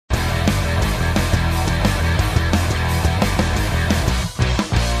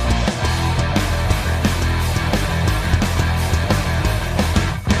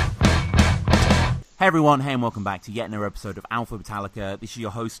Hey everyone, hey and welcome back to yet another episode of Alpha Metallica. This is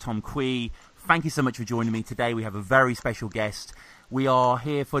your host Tom Quee. Thank you so much for joining me today. We have a very special guest. We are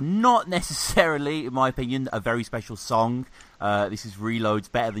here for not necessarily, in my opinion, a very special song. This is Reload's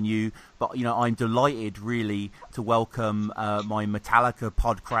Better Than You. But, you know, I'm delighted, really, to welcome my Metallica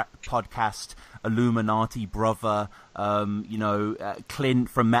podcast Illuminati brother, Clint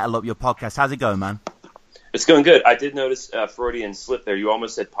from Metal Up Your Podcast. How's it going, man? It's going good. I did notice Freudian slip there. You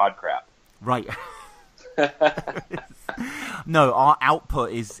almost said pod crap. Right. No, our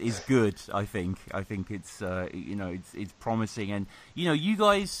output is good. I think it's it's promising, and you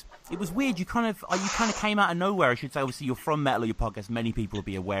guys, it was weird. You kind of came out of nowhere. I should say. Obviously, you're from Metal, your podcast. Many people will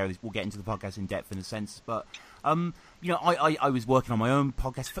be aware of this. We'll get into the podcast in depth in a sense, but I was working on my own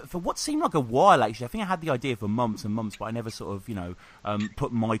podcast for what seemed like a while. Actually, I think I had the idea for months and months, but I never sort of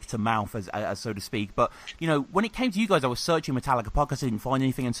put mic to mouth as so to speak. But when it came to you guys, I was searching Metallica podcasts, I didn't find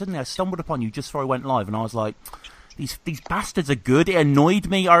anything, and suddenly I stumbled upon you just before I went live, and I was like, These bastards are good. It annoyed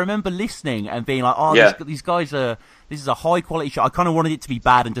me. I remember listening and being like, these guys are. This is a high quality show. I kind of wanted it to be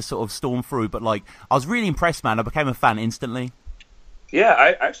bad and just sort of storm through, but I was really impressed, man. I became a fan instantly. Yeah,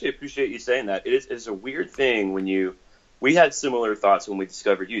 I actually appreciate you saying that. It's a weird thing when we had similar thoughts when we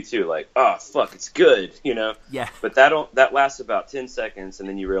discovered you too. Like, oh fuck, it's good, Yeah. But that lasts about 10 seconds, and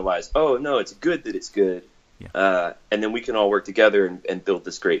then you realize, oh no, it's good that it's good. Yeah. And then we can all work together and build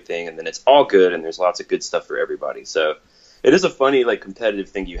this great thing, and then it's all good, and there's lots of good stuff for everybody. So it is a funny, competitive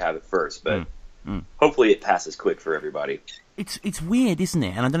thing you have at first, but hopefully it passes quick for everybody. It's weird, isn't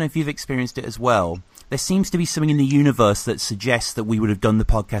it? And I don't know if you've experienced it as well. There seems to be something in the universe that suggests that we would have done the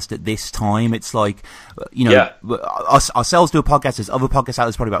podcast at this time. It's like, ourselves do a podcast. There's other podcasts out.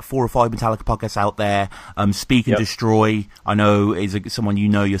 There's probably about 4 or 5 Metallica podcasts out there. Speak and Destroy, I know, is someone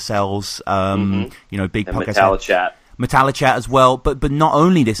yourselves. Big and podcast. Metallichat as well, but not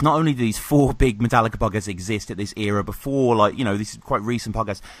only this, not only do these 4 big Metallica podcasts exist at this era before, this is quite recent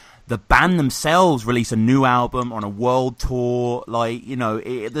podcast. The band themselves release a new album on a world tour.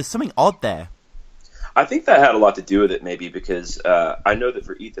 There's something odd there. I think that had a lot to do with it, maybe, because I know that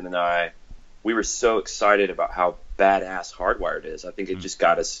for Ethan and I, we were so excited about how badass Hardwired is. I think it just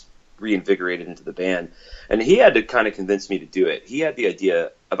got us reinvigorated into the band. And he had to kind of convince me to do it. He had the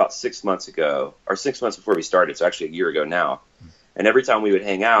idea about 6 months ago, or 6 months before we started, so actually a year ago now. And every time we would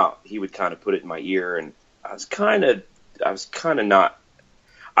hang out, he would kind of put it in my ear, and I was kind of not.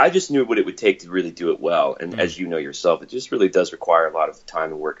 I just knew what it would take to really do it well. And as you know yourself, it just really does require a lot of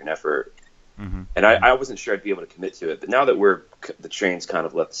time and work and effort. And I wasn't sure I'd be able to commit to it, but now that the train's kind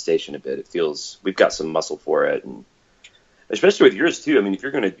of left the station a bit, it feels we've got some muscle for it, and especially with yours too. I mean, if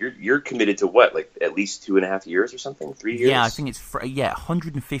you're committed to what, at least 2.5 years or something, 3 years? Yeah, I think it's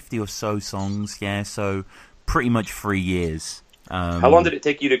 150 or so songs. Yeah, so pretty much 3 years. How long did it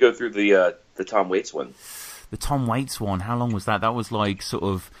take you to go through the Tom Waits one? The Tom Waits one, how long was that? That was sort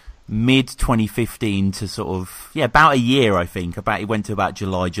of mid 2015 to sort of about a year, I think. It went to about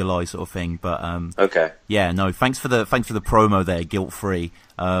July sort of thing. But okay, yeah, no, thanks for the promo there, guilt free.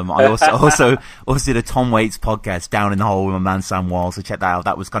 I also did a Tom Waits podcast, Down in the Hole with my man Sam Wild, so check that out.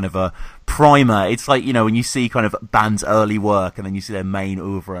 That was kind of a primer. It's like when you see kind of bands' early work and then you see their main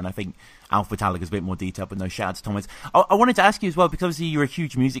oeuvre, and I think Alpha Metallica is a bit more detailed, but no, shout out to Tom Waits. I wanted to ask you as well, because obviously you're a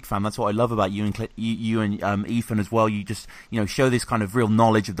huge music fan. That's what I love about you and Ethan as well. You just show this kind of real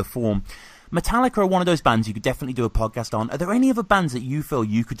knowledge of the form. Metallica are one of those bands you could definitely do a podcast on. Are there any other bands that you feel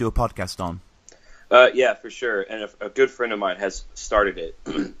you could do a podcast on? Yeah, for sure. And a good friend of mine has started it.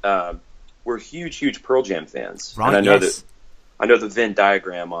 We're huge Pearl Jam fans, right? And I know the Venn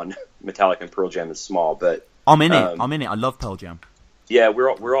diagram on Metallica and Pearl Jam is small, but I'm in it. I love Pearl Jam. Yeah,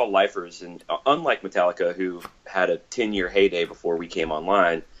 we're all lifers, and unlike Metallica, who had a 10-year heyday before we came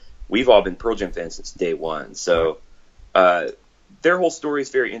online, we've all been Pearl Jam fans since day one. So their whole story is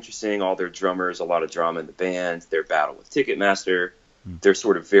very interesting. All their drummers, a lot of drama in the band, their battle with Ticketmaster, their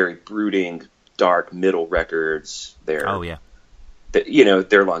sort of very brooding, dark middle records. Their longevity.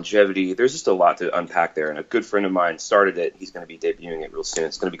 There's just a lot to unpack there, and a good friend of mine started it. He's going to be debuting it real soon.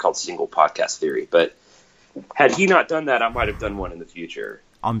 It's going to be called Single Podcast Theory, but had he not done that, I might have done one in the future.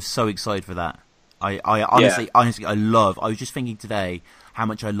 I'm so excited for that. I honestly, I was just thinking today how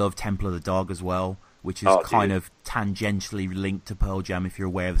much I love Temple of the Dog as well, which is of tangentially linked to Pearl Jam if you're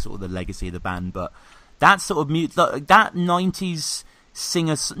aware of sort of the legacy of the band. But that sort of that 90s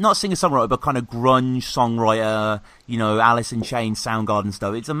not singer-songwriter, but kind of grunge songwriter, Alice in Chains, Soundgarden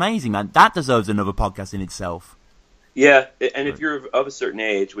stuff. It's amazing, man. That deserves another podcast in itself. Yeah, and if you're of a certain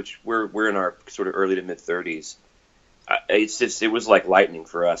age, which we're in our sort of early to mid 30s, it was like lightning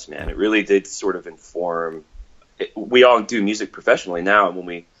for us, man. It really did sort of inform. We all do music professionally now, and when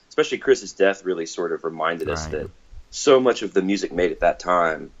we especially Chris's death really sort of reminded us that so much of the music made at that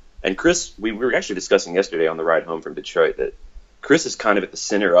time. And Chris, we were actually discussing yesterday on the ride home from Detroit that Chris is kind of at the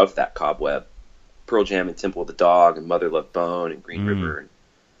center of that cobweb. Pearl Jam and Temple of the Dog and Mother Love Bone and Green River,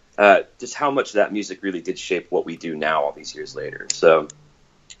 and just how much that music really did shape what we do now all these years later. So,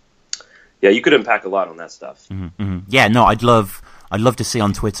 yeah, you could unpack a lot on that stuff. Yeah, no, I'd love to see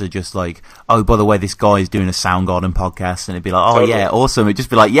on Twitter just like, oh, by the way, this guy is doing a Soundgarden podcast, and it'd be like, oh, totally. Yeah, awesome. It'd just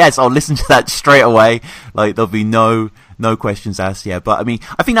be like, yes, I'll listen to that straight away. Like, there'll be no questions asked. Yeah, but I mean,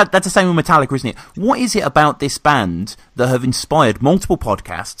 I think that's the same with Metallica, isn't it? What is it about this band that have inspired multiple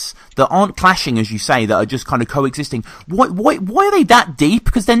podcasts that aren't clashing, as you say, that are just kind of coexisting? Why are they that deep?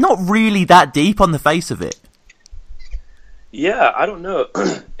 Because they're not really that deep on the face of it. Yeah, I don't know.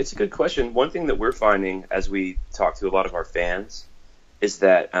 It's a good question. One thing that we're finding as we talk to a lot of our fans is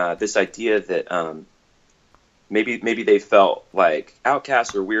that this idea that maybe they felt like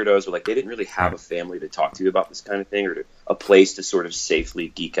outcasts or weirdos, or like they didn't really have a family to talk to about this kind of thing, or a place to sort of safely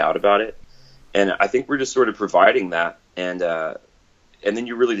geek out about it. And I think we're just sort of providing that, and then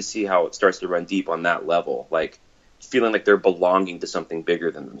you really see how it starts to run deep on that level, like feeling like they're belonging to something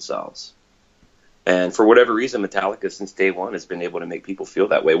bigger than themselves. And for whatever reason, Metallica since day one has been able to make people feel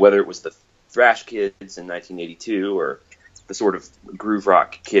that way, whether it was the thrash kids in 1982 or the sort of groove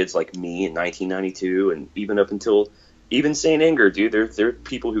rock kids like me in 1992, and even up until even Saint Anger, dude. There are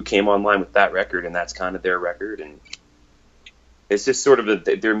people who came online with that record, and that's kind of their record, and it's just sort of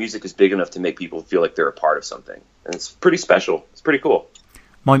their music is big enough to make people feel like they're a part of something, and it's pretty special. It's pretty cool.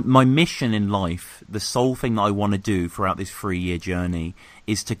 My mission in life, the sole thing that I want to do throughout this 3-year journey,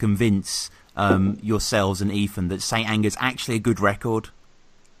 is to convince yourselves and Ethan that Saint Anger's actually a good record.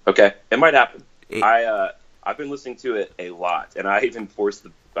 Okay, it might happen. I've been listening to it a lot, and I even forced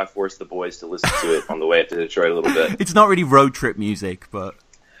the boys to listen to it on the way up to Detroit a little bit. It's not really road trip music, but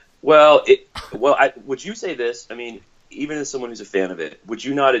would you say this? I mean, even as someone who's a fan of it, would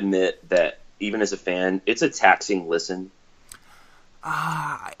you not admit that even as a fan, it's a taxing listen?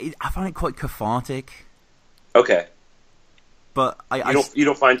 I find it quite cathartic. Okay, but you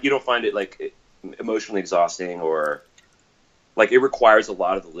don't find it like emotionally exhausting, or like it requires a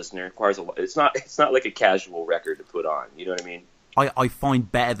lot of the listener. It requires a lot. It's not like a casual record to put on. You know what I mean? I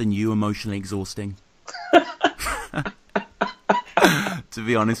find Better Than You emotionally exhausting. To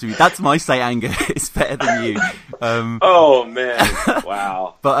be honest with you, that's my Saint Anger. It's Better Than You. Oh man,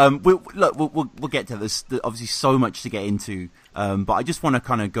 wow. But we'll get to this. There's obviously so much to get into. But I just want to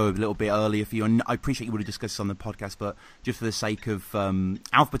kind of go a little bit earlier for you, and I appreciate you would have discussed this on the podcast, but just for the sake of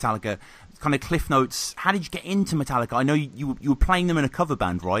Alpha Metallica, kind of cliff notes. How did you get into Metallica? I know you were playing them in a cover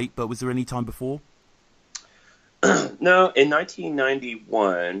band, right? But was there any time before? No, in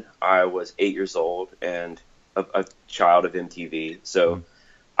 1991, I was 8 years old and a child of MTV. So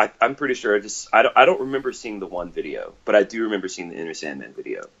I'm pretty sure I don't remember seeing the one video, but I do remember seeing the Enter Sandman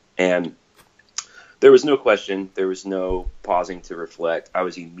video. And there was no question. There was no pausing to reflect. I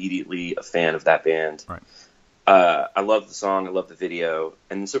was immediately a fan of that band. Right. I loved the song. I loved the video.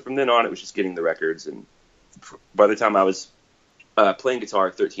 And so from then on, it was just getting the records. And by the time I was playing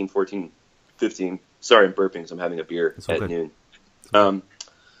guitar, 13, 14, 15. Sorry, I'm burping, so I'm having a beer at noon.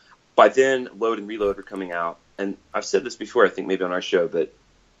 By then, Load and Reload were coming out. And I've said this before, I think maybe on our show, but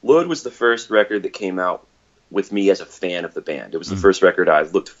Load was the first record that came out with me as a fan of the band. It was the first record I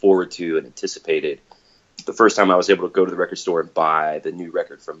looked forward to and anticipated. The first time I was able to go to the record store and buy the new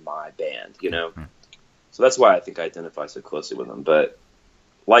record from my band, you know? So that's why I think I identify so closely with them. But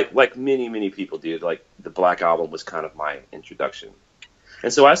like many, many people do, like the Black Album was kind of my introduction.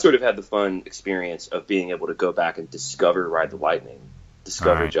 And so I sort of had the fun experience of being able to go back and discover Ride the Lightning,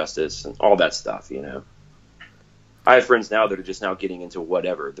 discover Justice, and all that stuff, you know? I have friends now that are just now getting into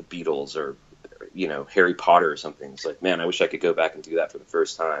whatever, the Beatles or, you know, Harry Potter or something. It's like, man, I wish I could go back and do that for the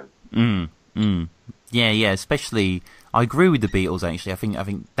first time. Yeah, especially, I agree with the Beatles, actually. I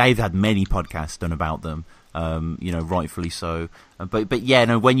think they've had many podcasts done about them, you know, rightfully so. But yeah,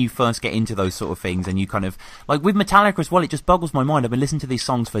 no, when you first get into those sort of things, and you kind of, like with Metallica as well, it just boggles my mind. I've been listening to these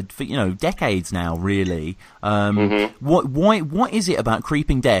songs for you know, decades now, really. What is it about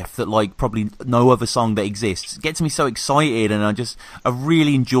Creeping Death that, like, probably no other song that exists gets me so excited, and I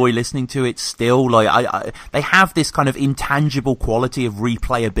really enjoy listening to it still. Like, they have this kind of intangible quality of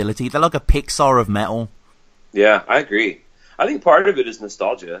replayability. They're like a Pixar of metal. Yeah, I agree. I think part of it is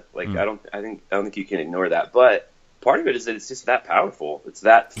nostalgia. Like, I don't think you can ignore that. But part of it is that it's just that powerful. It's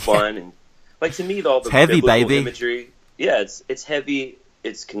that fun, and like, to me, all the heavy, biblical baby. imagery. Yeah, it's heavy.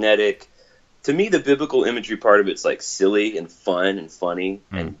 It's kinetic. To me, the biblical imagery part of it's like silly and fun and funny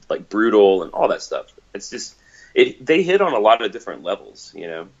and like brutal and all that stuff. It's just they hit on a lot of different levels, you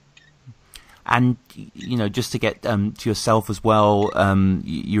know. And just to get to yourself as well,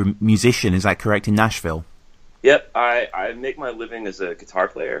 you're a musician, is that correct, in Nashville? Yep, I make my living as a guitar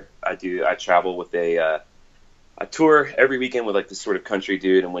player. I travel with I tour every weekend with like this sort of country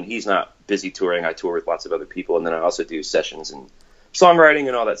dude, and when he's not busy touring, I tour with lots of other people, and then I also do sessions and songwriting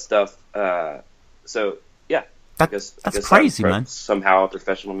and all that stuff. So yeah, that's crazy, man. Somehow a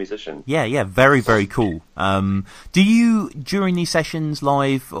professional musician. Yeah, very, very cool. Do you, during these sessions,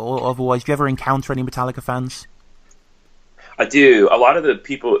 live or otherwise, do you ever encounter any Metallica fans? I do. A lot of the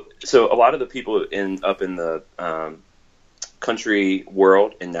people up in the country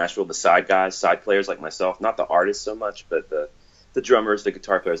world in Nashville, the side players like myself, not the artists so much, but the drummers, the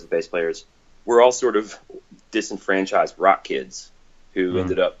guitar players, the bass players, we're all sort of disenfranchised rock kids who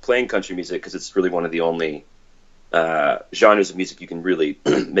ended up playing country music because it's really one of the only genres of music you can really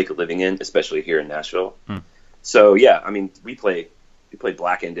make a living in, especially here in Nashville. So yeah, I mean, we play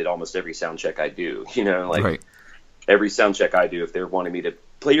Blackened at almost every sound check I do, Right. Every sound check I do, if they're wanting me to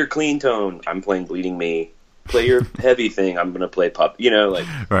play your clean tone, I'm playing Bleeding Me. Play your heavy thing, I'm gonna play Pup.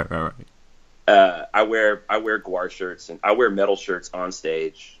 Right. I wear Gwar shirts and I wear metal shirts on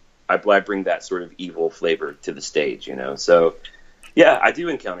stage. I bring that sort of evil flavor to the stage, So yeah, I do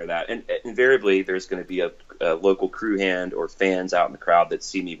encounter that, and invariably there's going to be a local crew hand or fans out in the crowd that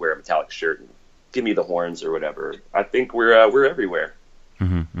see me wear a Metallica shirt and give me the horns or whatever. I think we're everywhere.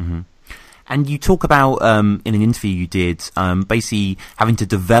 Mm-hmm. And you talk about, in an interview you did, basically having to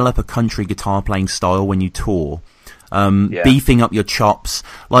develop a country guitar playing style when you tour, beefing up your chops.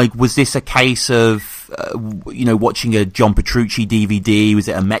 Like, was this a case of, watching a John Petrucci DVD? Was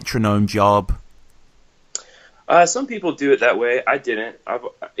it a metronome job? Some people do it that way. I didn't.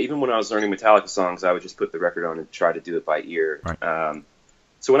 Even when I was learning Metallica songs, I would just put the record on and try to do it by ear. Right.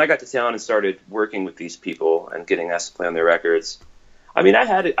 So when I got to town and started working with these people and getting asked to play on their records, I mean, I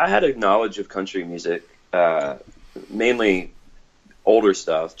had a knowledge of country music, mainly older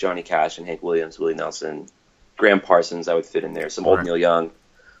stuff, Johnny Cash and Hank Williams, Willie Nelson, Graham Parsons. I would fit in there, some old Neil Young,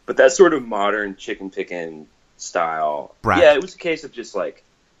 but that sort of modern chicken picking style. Yeah, it was a case of just like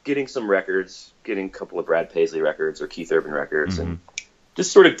getting some records, getting a couple of Brad Paisley records or Keith Urban records, and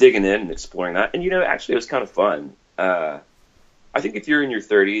just sort of digging in and exploring that. And actually, it was kind of fun. I think if you're in your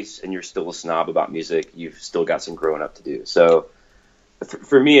 30s and you're still a snob about music, you've still got some growing up to do. So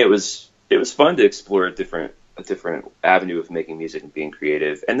for me, it was fun to explore a different avenue of making music and being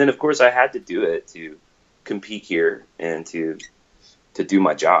creative. And then, of course, I had to do it to compete here and to do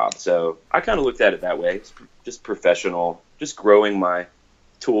my job. So I kind of looked at it that way. It's just professional, just growing my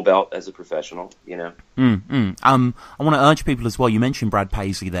tool belt as a professional, I want to urge people as well. You mentioned Brad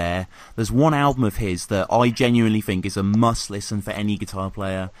Paisley there. There's one album of his that I genuinely think is a must listen for any guitar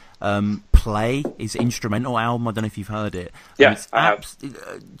player. Play, his instrumental album. I don't know if you've heard it. Yeah, it's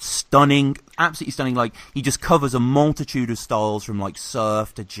stunning, absolutely stunning. Like, he just covers a multitude of styles from like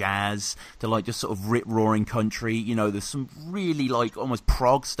surf to jazz to like just sort of rip roaring country. There's some really like almost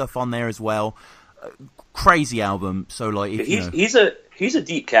prog stuff on there as well. Crazy album. So like, he's a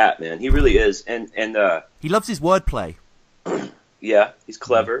deep cat, man. He really is, and he loves his wordplay. Yeah, he's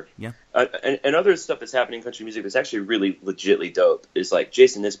clever. Yeah. And other stuff that's happening in country music that's actually really legitly dope is like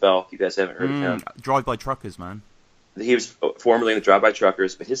Jason Isbell. If you guys haven't heard of him, Drive By Truckers, man. He was formerly in the Drive By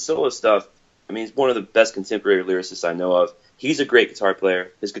Truckers, but his solo stuff. I mean, he's one of the best contemporary lyricists I know of. He's a great guitar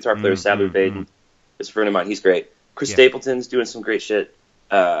player. His guitar player is Sadler Baden. Is a friend of mine. He's great. Chris Stapleton's doing some great shit.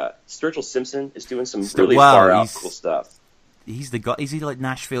 Sturgill Simpson is doing some really far out cool stuff. He's the guy. Is he like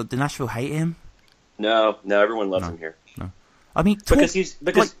Nashville? Did Nashville hate him? No, everyone loves him here. No. I mean, because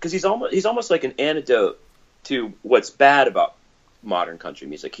he's almost like an antidote to what's bad about modern country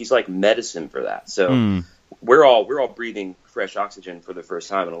music. He's like medicine for that. So we're all breathing fresh oxygen for the first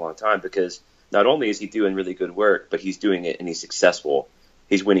time in a long time, because not only is he doing really good work, but he's doing it and he's successful.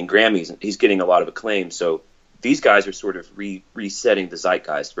 He's winning Grammys and he's getting a lot of acclaim. So these guys are sort of resetting the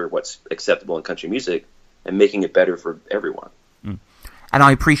zeitgeist for what's acceptable in country music and making it better for everyone. And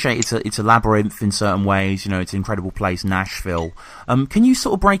I appreciate it's a labyrinth in certain ways. It's an incredible place, Nashville. Can you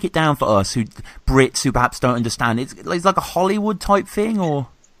sort of break it down for us, Brits who perhaps don't understand? It's like a Hollywood type thing, or?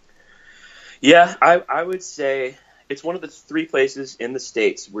 Yeah, I would say it's one of the three places in the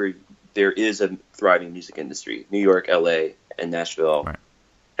States where there is a thriving music industry: New York, L.A., and Nashville. Right.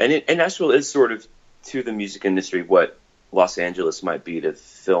 And Nashville is sort of to the music industry what Los Angeles might be to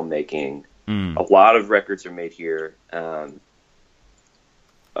filmmaking. A lot of records are made here.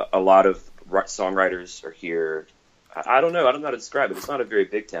 A lot of songwriters are here. I don't know how to describe it. It's not a very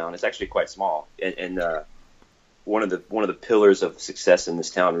big town. It's actually quite small. And one of the pillars of success in this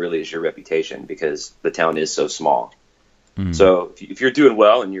town really is your reputation, because the town is so small. So if you're doing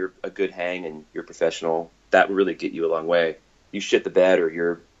well and you're a good hang and you're professional, that will really get you a long way. You shit the bed or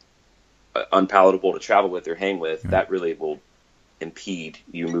you're unpalatable to travel with or hang with, that really will impede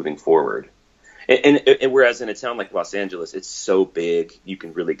you moving forward. And whereas in a town like Los Angeles, it's so big, you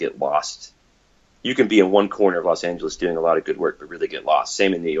can really get lost. You can be in one corner of Los Angeles doing a lot of good work, but really get lost.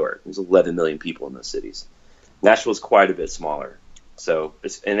 Same in New York. There's 11 million people in those cities. Nashville's quite a bit smaller. So,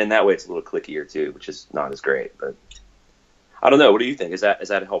 and in that way, it's a little clickier too, which is not as great. But I don't know. What do you think? Is that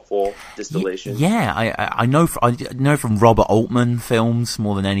a helpful distillation? Yeah, I know from Robert Altman films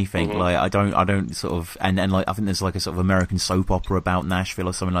more than anything. Like I don't sort of and like I think there's like a sort of American soap opera about Nashville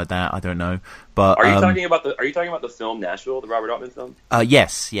or something like that. I don't know. But are you talking about the film Nashville, the Robert Altman film?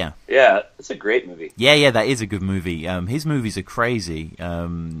 Yes, yeah. Yeah, it's a great movie. Yeah, that is a good movie. His movies are crazy.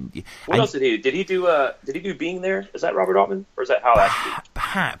 What else did he do? Did he do Being There? Is that Robert Altman or is that Hal Ashby?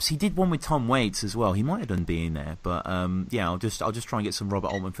 Perhaps he did one with Tom Waits as well. He might have done Being There, but yeah. I'll just try and get some Robert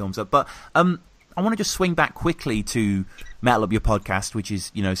Altman films up. But I want to just swing back quickly to Metal Up Your Podcast, which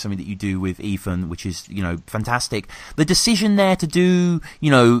is, you know, something that you do with Ethan, which is, you know, fantastic. The decision there to do,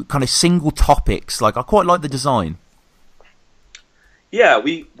 you know, kind of single topics, like I quite like the design. Yeah,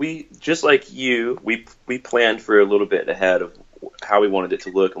 we just like you, we planned for a little bit ahead of how we wanted it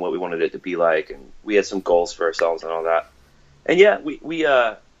to look and what we wanted it to be like, and we had some goals for ourselves and all that. And yeah, we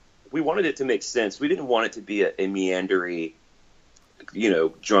wanted it to make sense. We didn't want it to be a meandery, you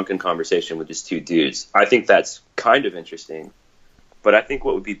know, drunken conversation with just two dudes. I think that's kind of interesting, but I think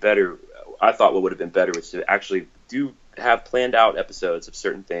what would have been better was to actually have planned out episodes of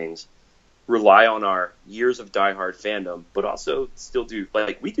certain things, rely on our years of diehard fandom, but also still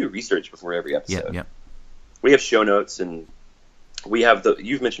we do research before every episode. Yeah. We have show notes, and we have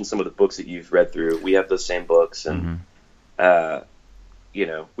you've mentioned some of the books that you've read through. We have those same books, and you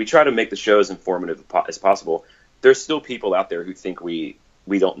know, we try to make the show as informative as possible. There's still people out there who think we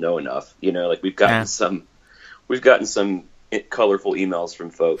don't know enough. You know, like we've gotten some colorful emails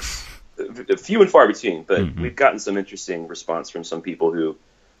from folks, few and far between, but we've gotten some interesting response from some people who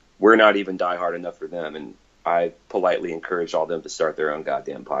we're not even diehard enough for them, and I politely encourage all them to start their own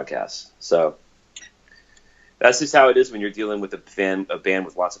goddamn podcasts. So that's just how it is when you're dealing with a band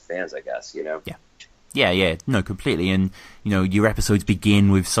with lots of fans, I guess. You know. Yeah, no, completely. And, you know, your episodes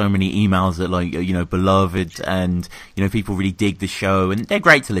begin with so many emails that, like, you know, beloved, and, you know, people really dig the show, and they're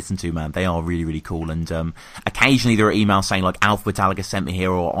great to listen to, man. They are really, really cool. And occasionally there are emails saying, like, Alpha Metallica sent me here,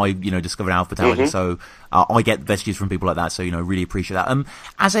 or I, you know, discovered Alpha Metallica, so I get messages from people like that, so, you know, really appreciate that.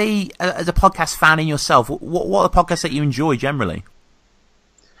 As a podcast fan in yourself, what are the podcasts that you enjoy generally?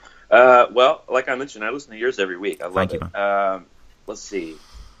 Well, like I mentioned, I listen to yours every week. I love it. Let's see.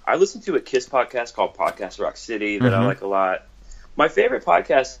 I listen to a KISS podcast called Podcast Rock City that I like a lot. My favorite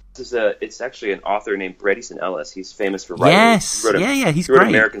podcast is it's actually an author named Bret Easton Ellis. He's famous for writing. Yes, he's great.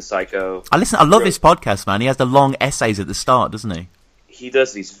 American Psycho. I love his podcast, man. He has the long essays at the start, doesn't he? He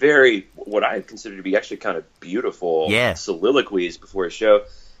does these what I consider to be actually kind of beautiful soliloquies before his show.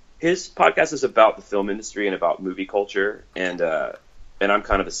 His podcast is about the film industry and about movie culture, and I'm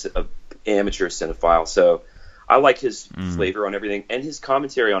kind of an amateur cinephile, so I like his flavor on everything, and his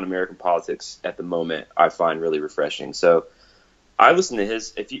commentary on American politics at the moment I find really refreshing. So I listen to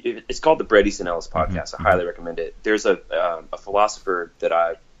his. It's called the Bret Easton Ellis podcast. I highly recommend it. There's a philosopher that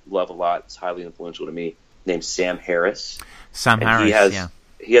I love a lot. It's highly influential to me, named Sam Harris. He has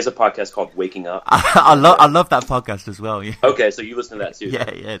a podcast called Waking Up. I love that podcast as well. Yeah. Okay, so you listen to that too. Yeah,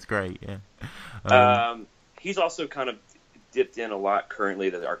 it's great. Yeah. He's also kind of dipped in a lot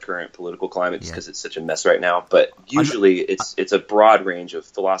currently to our current political climate, just because it's such a mess right now. But usually it's a broad range of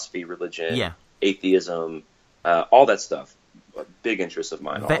philosophy, religion, atheism, all that stuff. A big interest of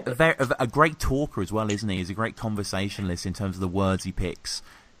mine. A great talker as well, isn't he? He's a great conversationalist in terms of the words he picks.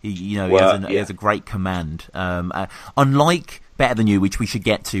 He has a great command. Unlike Better Than You, which we should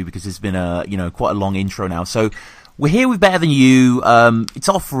get to because it's been quite a long intro now. So we're here with Better Than You. It's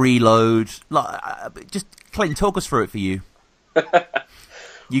off Reload. Just Clayton, talk us through it for you.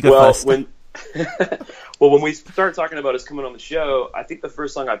 You go first. When we started talking about us coming on the show, I think the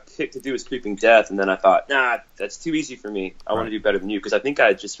first song I picked to do was Creeping Death, and then I thought, nah, that's too easy for me. I want to do Better Than You, because I think I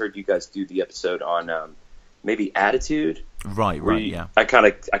had just heard you guys do the episode on maybe Attitude. Right, yeah. I kind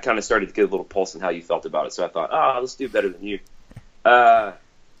of started to get a little pulse on how you felt about it, so I thought, let's do Better Than You.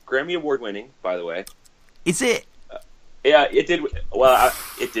 Grammy Award winning, by the way. Is it? Yeah, it did. Well,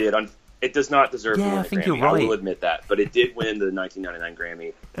 it did. It does not deserve to win I the think Grammy. You're right. I will admit that, but it did win the 1999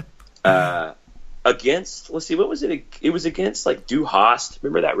 Grammy. against, let's see, what was it? It was against like Du Hast.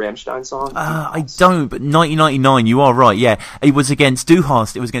 Remember that Rammstein song? I don't, but 1999, you are right, yeah. It was against Du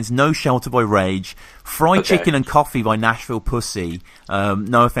Hast, it was against No Shelter by Rage, Fried Chicken and Coffee by Nashville Pussy,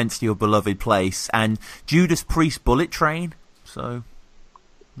 No Offense to Your Beloved Place, and Judas Priest Bullet Train. So,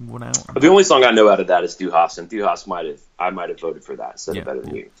 what out? The only song I know out of that is Du Hast, and Du Hast I might have voted for that instead of Better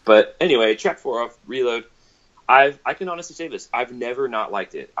Than You. But anyway, track 4 off Reload. I can honestly say this. I've never not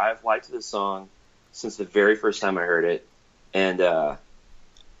liked it. I've liked this song since the very first time I heard it, and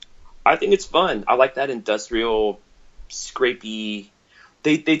I think it's fun. I like that industrial, scrapey.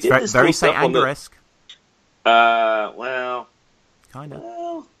 They did this very cool Saint stuff on Anger-esque. Well, Kind of.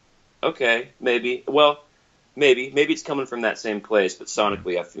 well, okay, maybe. Well, maybe it's coming from that same place, but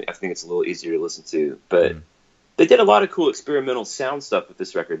sonically, I think it's a little easier to listen to. But they did a lot of cool experimental sound stuff with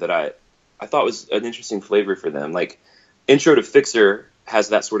this record that I thought was an interesting flavor for them. Like Intro to Fixer has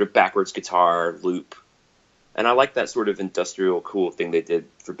that sort of backwards guitar loop, and I like that sort of industrial cool thing they did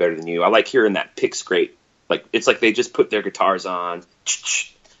for Better Than You. I like hearing that pick scrape. Like it's like they just put their guitars on.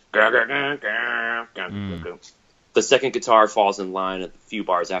 The second guitar falls in line a few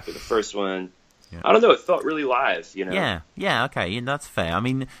bars after the first one. Yeah. I don't know. It felt really live, you know. Yeah, okay, that's fair. I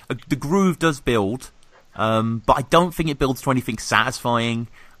mean, the groove does build, but I don't think it builds to anything satisfying.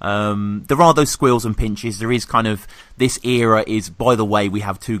 There are those squeals and pinches. There is kind of, this era is, by the way, we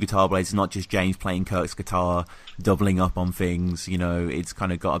have two guitar players, not just James playing Kirk's guitar, doubling up on things, you know. It's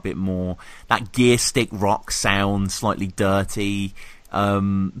kind of got a bit more that gear stick rock sound, slightly dirty.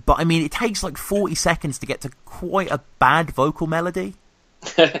 But I mean, it takes like 40 seconds to get to quite a bad vocal melody.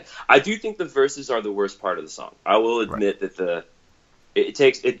 I do think the verses are the worst part of the song. I will admit that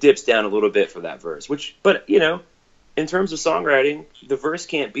it dips down a little bit for that verse, but you know, in terms of songwriting, the verse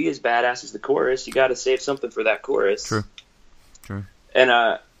can't be as badass as the chorus. You got to save something for that chorus. True. And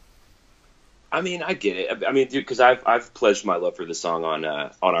I mean, I get it. I mean, dude, because I've pledged my love for the song on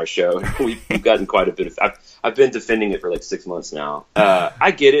our show. We've gotten quite a bit of. I've been defending it for like 6 months now.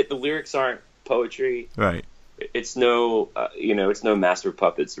 I get it. The lyrics aren't poetry. Right. It's no, it's no Master of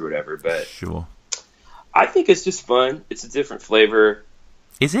Puppets or whatever. But sure. I think it's just fun. It's a different flavor.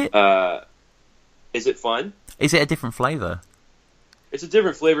 Is it? Is it fun? Is it a different flavor? It's a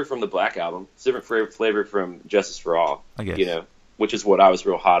different flavor from the Black Album. It's a different flavor from Justice for All. I guess. You know, which is what I was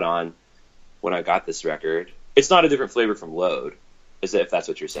real hot on when I got this record. It's not a different flavor from Load, if that's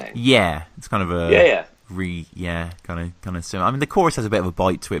what you're saying. Yeah, it's kind of a kind of similar. I mean, the chorus has a bit of a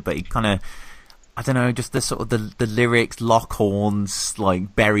bite to it, but it kind of, I don't know, just the sort of the lyrics, lock horns,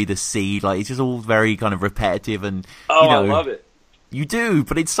 like bury the seed, like it's just all very kind of repetitive and. Oh, you know, I love it. You do,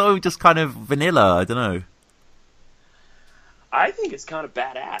 but it's so just kind of vanilla. I don't know. I think it's kind of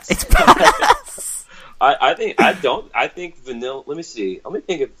badass. It's badass. I think vanilla. Let me see. Let me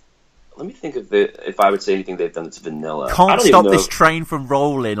think of if I would say anything they've done that's vanilla. Can't stop this train from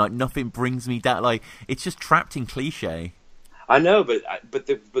rolling. Like nothing brings me down. Like it's just trapped in cliche. I know, but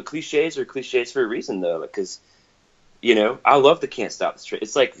cliches are cliches for a reason though, because you know I love the Can't Stop This Train.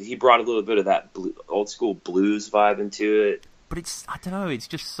 It's like he brought a little bit of that old school blues vibe into it. But I don't know, it's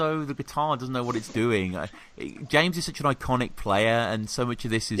just so, the guitar doesn't know what it's doing. James is such an iconic player, and so much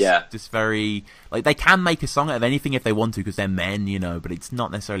of this is just very, like, they can make a song out of anything if they want to, because they're men, you know, but it's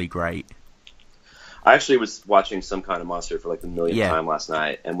not necessarily great. I actually was watching Some Kind of Monster for like the millionth time last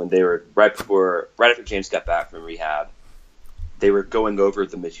night, and when they were, right after James got back from rehab, they were going over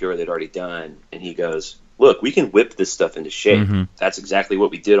the material they'd already done, and he goes, look, we can whip this stuff into shape. Mm-hmm. That's exactly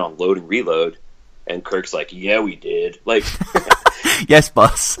what we did on Load and Reload. And Kirk's like, yeah, we did. Like, yes,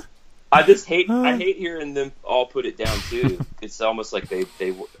 boss. I hate hearing them all put it down too. It's almost like they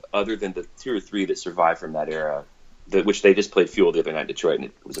other than the 2 or 3 that survived from that era, which they just played Fuel the other night in Detroit, and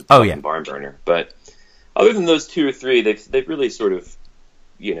it was a fucking barn burner. But other than those 2 or 3, they've really sort of,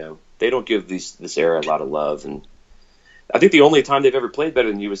 you know, they don't give this era a lot of love. And I think the only time they've ever played Better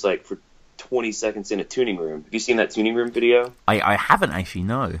Than You was like for 20 seconds in a tuning room. Have you seen that tuning room video? I haven't actually,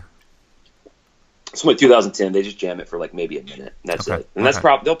 no. It's like 2010. They just jam it for like maybe a minute. And that's it. And that's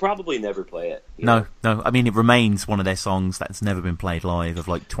they'll probably never play it. No. I mean, it remains one of their songs that's never been played live of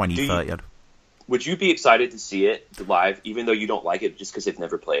like 20, 30. Would you be excited to see it live, even though you don't like it, just because they've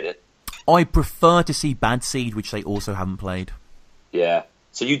never played it? I prefer to see Bad Seed, which they also haven't played. Yeah.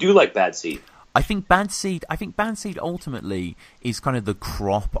 So you do like Bad Seed. I think Bad Seed ultimately is kind of the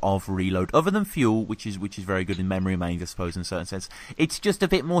crop of Reload. Other than Fuel, which is very good in Memory Remains, I suppose, in a certain sense. It's just a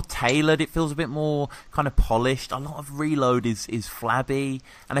bit more tailored. It feels a bit more kind of polished. A lot of Reload is flabby.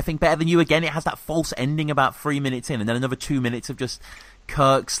 And I think Better Than You, again, it has that false ending about 3 minutes in, and then another 2 minutes of just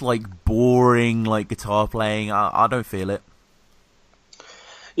Kirk's like boring like guitar playing. I don't feel it.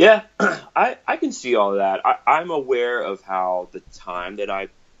 Yeah, I can see all of that. I'm aware of how the time that I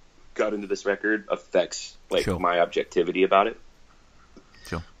got into this record affects like Sure. my objectivity about it.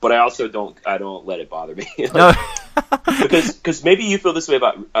 Sure. But I also don't let it bother me. Like, No. because maybe you feel this way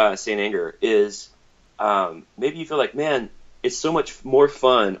about Saint Anger is maybe you feel like, man, it's so much more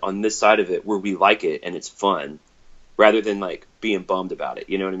fun on this side of it where we like it and it's fun rather than like being bummed about it.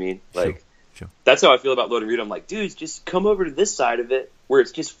 You know what I mean? Like Sure. that's how I feel about Load and Read. I'm like, dudes, just come over to this side of it where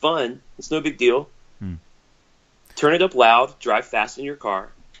it's just fun. It's no big deal. Turn it up loud, drive fast in your car,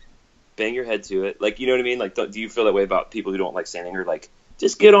 bang your head to it. Like, you know what I mean? Like, do you feel that way about people who don't like Saint Anger? Like,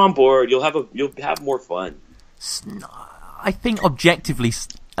 just get on board. You'll have more fun. I think objectively,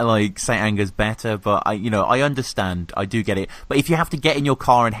 like Saint Anger's better, but I understand. I do get it. But if you have to get in your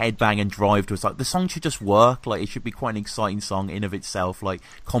car and headbang and drive to like the song should just work. Like it should be quite an exciting song in of itself, like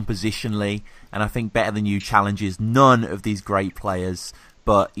compositionally. And I think Better Than You challenges none of these great players.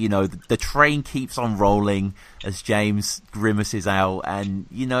 But the train keeps on rolling as James grimaces out, and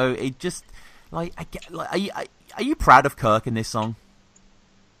it just like I get. Like, are you proud of Kirk in this song?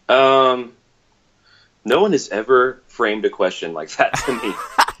 No one has ever framed a question like that to me.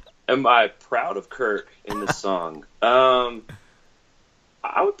 Am I proud of Kirk in this song? I'd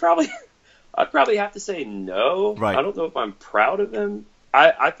probably have to say no. Right. I don't know if I'm proud of him.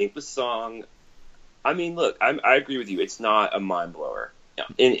 I think the song. I mean, look, I agree with you. It's not a mind blower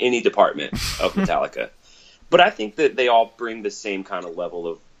in any department of Metallica, but I think that they all bring the same kind of level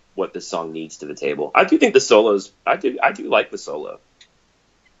of what this song needs to the table. I do think the solos. I do like the solo.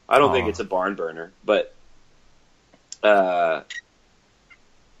 I don't think it's a barn burner, but I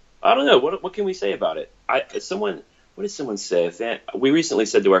don't know. What can we say about it? What did someone say? We recently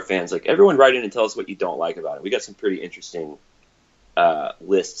said to our fans, like, everyone write in and tell us what you don't like about it. We got some pretty interesting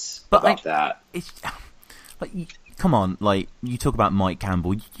lists about that. It's like, come on, like you talk about Mike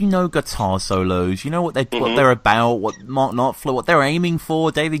Campbell. You know guitar solos. You know what they're about. What Mark Knopfler, what they're aiming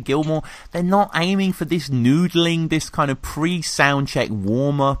for. David Gilmour. They're not aiming for this noodling, this kind of pre-sound check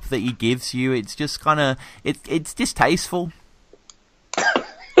warm up that he gives you. It's just kind of it's distasteful.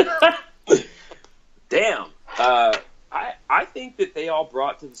 Damn. I think that they all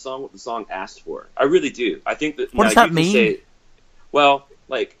brought to the song what the song asked for. I really do. I think that. What does that mean? Well,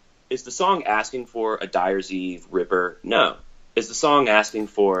 like, is the song asking for a Dyer's Eve Ripper? No. Is the song asking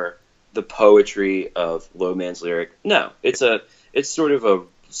for the poetry of Low Man's lyric? No. It's sort of a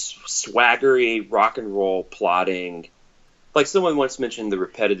swaggery rock and roll plotting. Like someone once mentioned the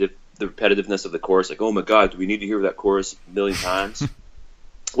repetitiveness of the chorus. Like, oh my God, do we need to hear that chorus a million times?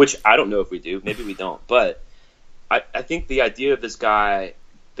 Which I don't know if we do. Maybe we don't. But I think the idea of this guy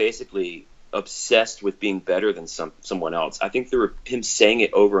basically obsessed with being better than someone else. I think him saying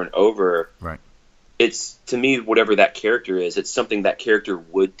it over and over. Right. It's, to me, whatever that character is, it's something that character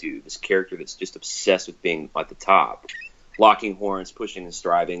would do. This character that's just obsessed with being at the top. Locking horns, pushing and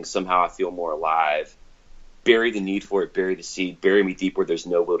striving. Somehow I feel more alive. Bury the need for it, bury the seed, bury me deep where there's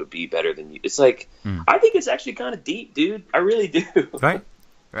no will to be better than you. It's like, I think it's actually kind of deep, dude. I really do. Right.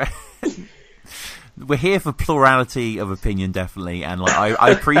 We're here for plurality of opinion, definitely, and like I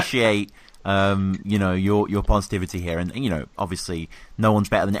appreciate your positivity here, and obviously no one's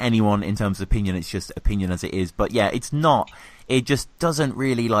better than anyone in terms of opinion. It's just opinion as it is. But yeah, it's not. It just doesn't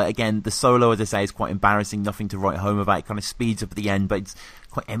really, like, again, the solo, as I say, is quite embarrassing. Nothing to write home about. It kind of speeds up at the end, but it's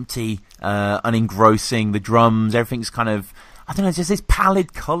quite empty, unengrossing. The drums, everything's kind of, I don't know, just this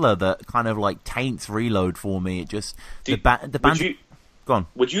pallid color that kind of like taints Reload for me. It just the band. Go on.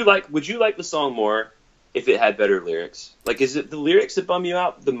 Would you like the song more if it had better lyrics? Like, is it the lyrics that bum you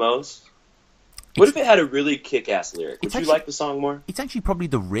out the most? What if it had a really kick-ass lyric? Would you like the song more? It's actually probably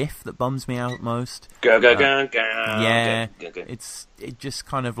the riff that bums me out most. Go. Yeah, go. it just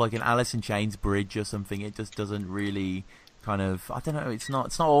kind of like an Alice in Chains bridge or something. It just doesn't really kind of, I don't know. It's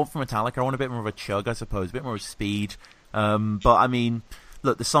not all for Metallica. I want a bit more of a chug, I suppose, a bit more of speed. But I mean,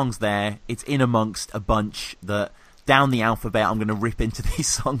 look, the song's there. It's in amongst a bunch that. Down the alphabet, I'm going to rip into these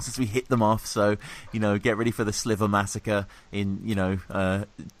songs as we hit them off. So, get ready for the Sliver Massacre in,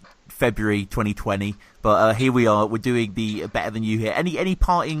 February 2020. But here we are. We're doing the Better Than You here. Any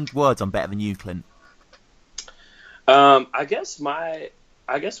parting words on Better Than You, Clint? I guess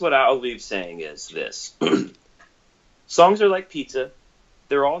what I'll leave saying is this: songs are like pizza.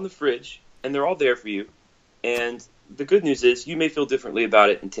 They're all in the fridge, and they're all there for you. And the good news is, you may feel differently about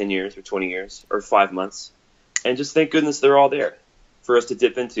it in 10 years, or 20 years, or 5 months. And just thank goodness they're all there for us to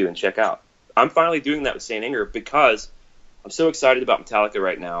dip into and check out. I'm finally doing that with Saint Anger because I'm so excited about Metallica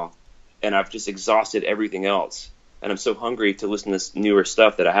right now, and I've just exhausted everything else. And I'm so hungry to listen to this newer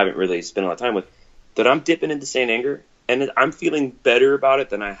stuff that I haven't really spent a lot of time with, that I'm dipping into Saint Anger, and I'm feeling better about it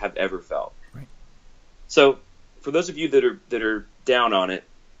than I have ever felt. Right. So for those of you that are down on it,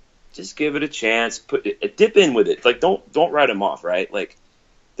 just give it a chance. Dip in with it. Like don't write them off, right? Like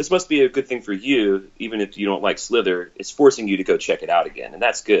this must be a good thing for you, even if you don't like Slither. It's forcing you to go check it out again, and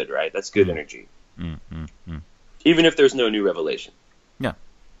that's good, right? That's good energy. Even if there's no new revelation. Yeah.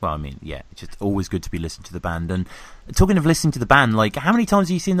 Well, I mean, yeah, it's just always good to be listening to the band. And talking of listening to the band, like, how many times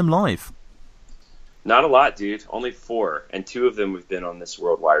have you seen them live? Not a lot, dude. Only 4, and 2 of them have been on this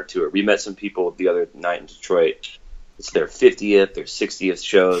Worldwide tour. We met some people the other night in Detroit. It's their 50th, their 60th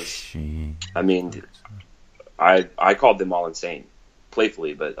shows. Jeez. I mean, I called them all insane,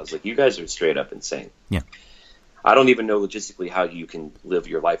 playfully, but I was like, you guys are straight up insane. Yeah. I don't even know logistically how you can live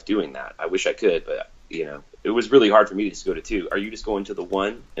your life doing that. I wish I could, but it was really hard for me to just go to 2. Are you just going to the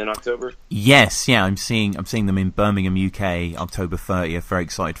 1 in October? Yes, yeah, I'm seeing them in Birmingham, UK, October 30th. Very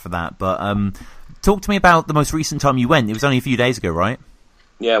excited for that. But talk to me about the most recent time you went. It was only a few days ago, right?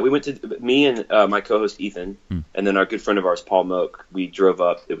 Yeah, we went to me and my co-host Ethan, and then our good friend of ours, Paul Moak. We drove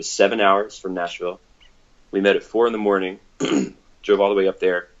up. It was 7 hours from Nashville. We met at 4 in the drove all the way up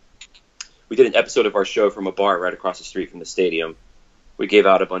there. We did an episode of our show from a bar right across the street from the stadium. We gave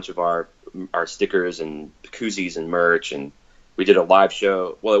out a bunch of our stickers and koozies and merch, and we did a live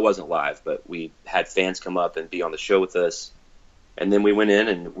show. Well, it wasn't live, but we had fans come up and be on the show with us. And then we went in,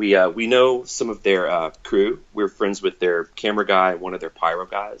 and we know some of their crew. We're friends with their camera guy, one of their pyro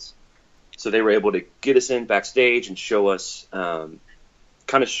guys. So they were able to get us in backstage and show us the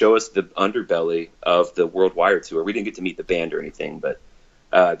underbelly of the Worldwide tour. We didn't get to meet the band or anything, but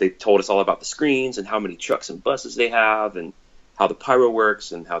they told us all about the screens and how many trucks and buses they have, and how the pyro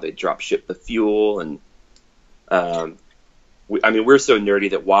works, and how they drop ship the fuel. And we're so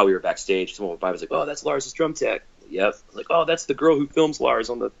nerdy that while we were backstage, someone was like, "Oh, that's Lars' drum tech." Yep. I was like, "Oh, that's the girl who films Lars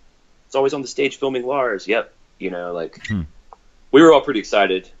it's always on the stage filming Lars." Yep. We were all pretty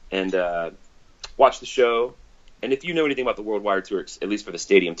excited and watched the show. And if you know anything about the Worldwide tour, at least for the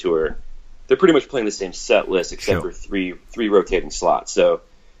stadium tour, they're pretty much playing the same set list except for three rotating slots. So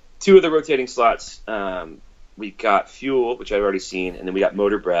 2 of the rotating slots, we got Fuel, which I'd already seen, and then we got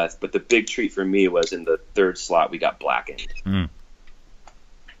Motor Breath. But the big treat for me was in the 3rd slot, we got Blackened.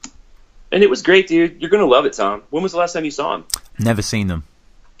 And it was great, dude. You're going to love it, Tom. When was the last time you saw him? Never seen them.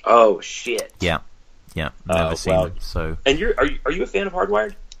 Oh, shit. Yeah, never seen them. So. And are you a fan of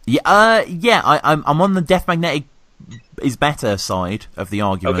Hardwired? Yeah, I'm on the Death Magnetic is better side of the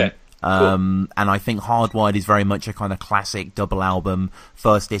argument. Okay. Cool. And I think Hardwired is very much a kind of classic double album.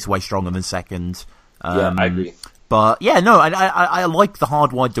 First is way stronger than second. Yeah, I agree. But yeah, no, I like the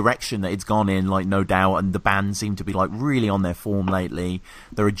Hardwired direction that it's gone in, like, no doubt, and the band seem to be like really on their form lately.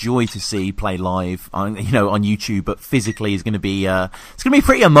 They're a joy to see play live on YouTube, but physically is going to be it's going to be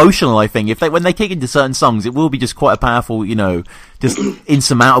pretty emotional, I think. When they kick into certain songs, it will be just quite a powerful, just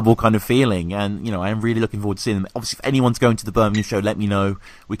insurmountable kind of feeling. And I am really looking forward to seeing them. Obviously, if anyone's going to the Birmingham show, let me know.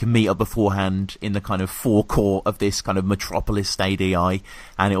 We can meet up beforehand in the kind of forecourt of this kind of Metropolis Stadium,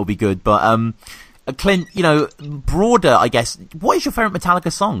 and it'll be good. But Clint, broader, I guess, what is your favorite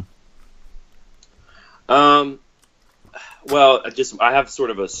Metallica song? Well, I have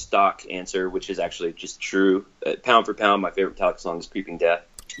sort of a stock answer, which is actually just true. Pound for pound, my favorite Metallica song is Creeping Death.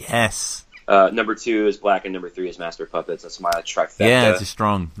 Yes. Number 2 is Black, and number 3 is Master of Puppets. That's my trifecta. Yeah,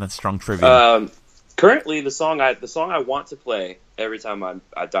 that's strong trivia. Currently, the song I want to play every time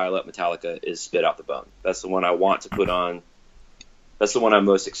I dial up Metallica is Spit Out the Bone. That's the one I want to put on. That's the one I'm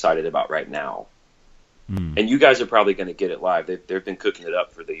most excited about right now. And you guys are probably going to get it live. They've been cooking it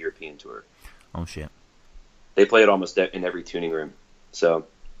up for the European tour. Oh, shit. They play it almost in every tuning room. So,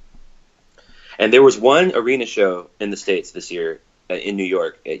 and there was one arena show in the States this year in New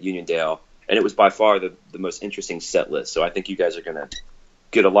York at Uniondale, and it was by far the most interesting set list. So I think you guys are going to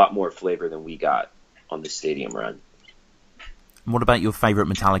get a lot more flavor than we got on this stadium run. What about your favorite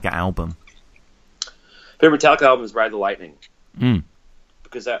Metallica album? Favorite Metallica album is Ride the Lightning.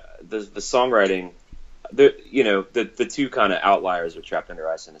 Because the songwriting... The 2 kind of outliers are Trapped Under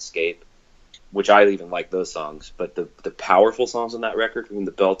Ice and Escape, which I even like those songs. But the powerful songs on that record, from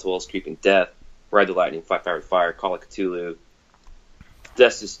the Bell Tolls, Creeping Death, Ride the Lightning, Flat Fire Fire, Call of Cthulhu,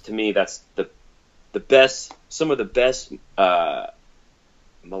 to me, that's the best, some of the best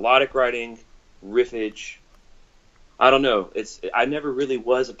melodic writing, riffage. I don't know. I never really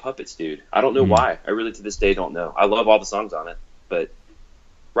was a Puppets dude. I don't know why. I really to this day don't know. I love all the songs on it, but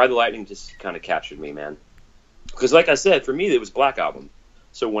Ride the Lightning just kind of captured me, man. Because like I said, for me, it was Black Album.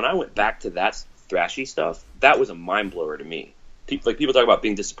 So when I went back to that thrashy stuff, that was a mind blower to me. People talk about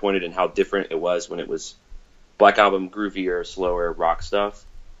being disappointed in how different it was when it was Black Album, groovier, slower rock stuff.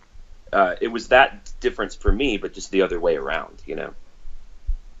 it was that difference for me, but just the other way around,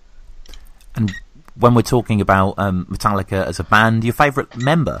 And when we're talking about Metallica as a band, your favourite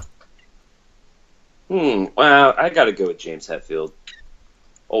member? Well, I got to go with James Hetfield,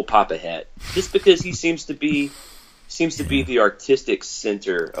 old Papa Het, just because he seems to be the artistic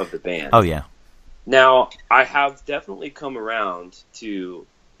center of the band. Oh yeah. Now, I have definitely come around to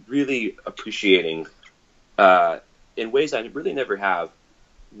really appreciating, in ways I really never have,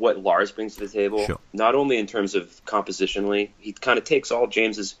 what Lars brings to the table. Sure. Not only in terms of compositionally, he kind of takes all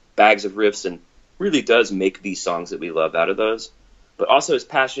James's bags of riffs and really does make these songs that we love out of those, but also his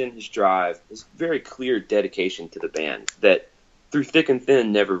passion, his drive, his very clear dedication to the band that through thick and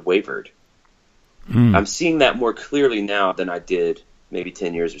thin never wavered. I'm seeing that more clearly now than I did maybe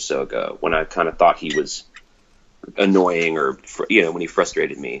 10 years or so ago, when I kind of thought he was annoying or, when he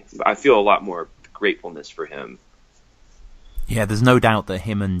frustrated me. I feel a lot more gratefulness for him. Yeah, there's no doubt that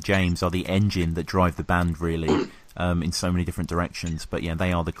him and James are the engine that drive the band, really, in so many different directions. But yeah,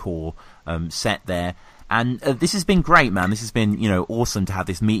 they are the core set there. And this has been great, man. This has been, awesome to have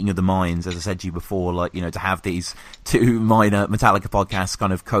this meeting of the minds, as I said to you before, to have these two minor Metallica podcasts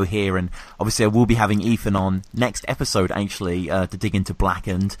kind of cohere. And obviously I will be having Ethan on next episode, actually, to dig into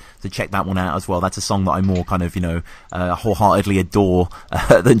Blackened, to check that one out as well. That's a song that I more kind of, wholeheartedly adore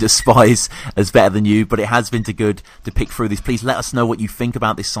than despise as Better Than You. But it has been good to pick through this. Please let us know what you think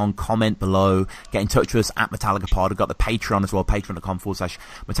about this song. Comment below. Get in touch with us at Metallica Pod. I've got the Patreon as well,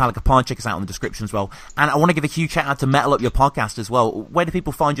 patreon.com/Metallica Pod. Check us out in the description as well. And I want to give a huge shout out to Metal Up Your Podcast as well. Where do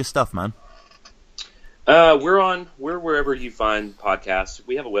people find your stuff, man? We're wherever you find podcasts.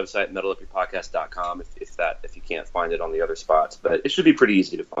 We have a website, metalupyourpodcast.com, if you can't find it on the other spots, but it should be pretty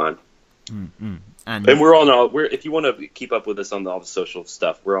easy to find. And we're on if you want to keep up with us on all the social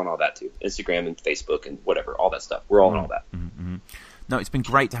stuff, we're on all that too. Instagram and Facebook and whatever, all that stuff. We're all on all that. No, it's been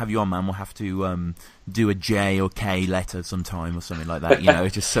great to have you on, man. We'll have to do a J or K letter sometime or something like that.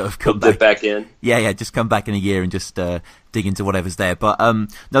 Just sort of come back in. Yeah, just come back in a year and just dig into whatever's there. But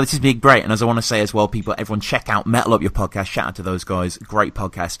no, this has been great. And as I want to say as well, people, everyone check out Metal Up Your Podcast. Shout out to those guys. Great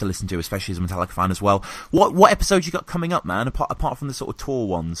podcast to listen to, especially as a Metallica fan as well. What episodes you got coming up, man? Apart from the sort of tour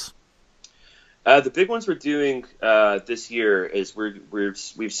ones. The big ones we're doing this year is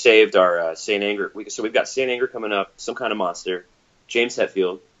we've saved our Saint Anger. So we've got Saint Anger coming up, Some Kind of Monster, James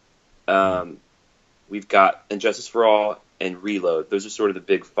Hetfield. We've got Injustice for All and Reload. Those are sort of the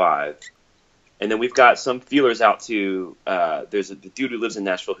big five. And then we've got some feelers out to, there's the dude who lives in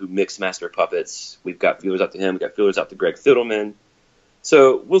Nashville who mixed master puppets. We've got feelers out to him. We've got feelers out to Greg Fiddleman.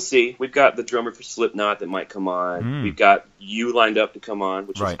 So we'll see. We've got the drummer for Slipknot that might come on. We've got you lined up to come on,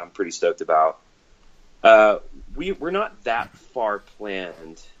 which I'm pretty stoked about. We're not that far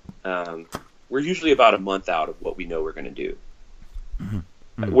planned. We're usually about a month out of what we know we're going to do.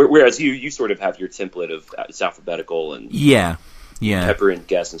 Whereas you sort of have your template of it's alphabetical and pepper and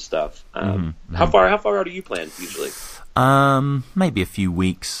guess and stuff. How far out are you planned usually? Maybe a few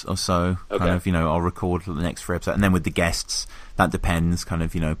weeks or so. Okay. Kind of, I'll record the next 3 episodes, and then with the guests, that depends. Kind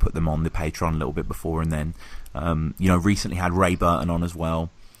of, put them on the Patreon a little bit before, and then, recently had Ray Burton on as well,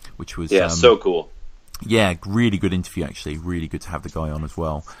 which was so cool. Yeah, really good interview actually. Really good to have the guy on as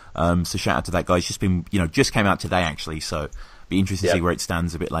well. So shout out to that guy. It's just been, just came out today actually, so be interested to see where it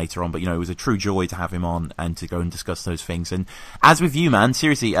stands a bit later on. But it was a true joy to have him on and to go and discuss those things. And as with you, man,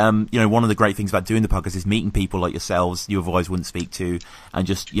 seriously, one of the great things about doing the podcast is meeting people like yourselves you otherwise wouldn't speak to, and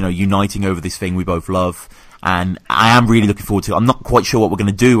just uniting over this thing we both love. And I am really looking forward to it. I'm not quite sure what we're going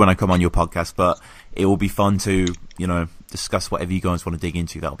to do when I come on your podcast, but it will be fun to discuss whatever you guys want to dig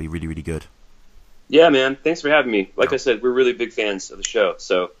into. That'll be really, really good. Yeah, man. Thanks for having me. Like I said, we're really big fans of the show,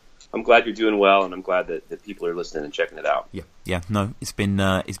 so I'm glad you're doing well, and I'm glad that people are listening and checking it out. Yeah. No, it's been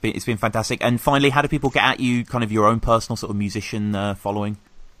fantastic. And finally, how do people get at you? Kind of your own personal sort of musician following.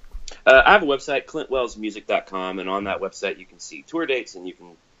 I have a website, clintwellsmusic.com, and on that website you can see tour dates, and you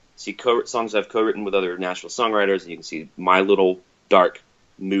can see songs I've co-written with other Nashville songwriters, and you can see my little dark,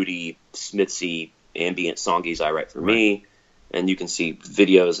 moody, Smithsy, ambient songies I write for me. And you can see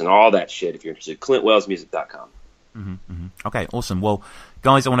videos and all that shit if you're interested. ClintWellsMusic.com. Okay, awesome. Well,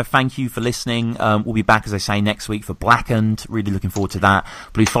 guys, I want to thank you for listening. We'll be back, as I say, next week for Blackened. Really looking forward to that.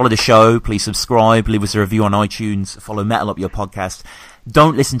 Please follow the show. Please subscribe. Leave us a review on iTunes. Follow Metal Up Your Podcast.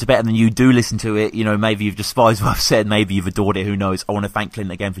 Don't listen to Better Than You. Do listen to it. Maybe you've despised what I've said. Maybe you've adored it. Who knows? I want to thank Clint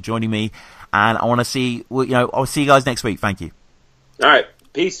again for joining me. And I want to see, I'll see you guys next week. Thank you. All right.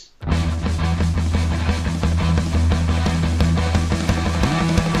 Peace.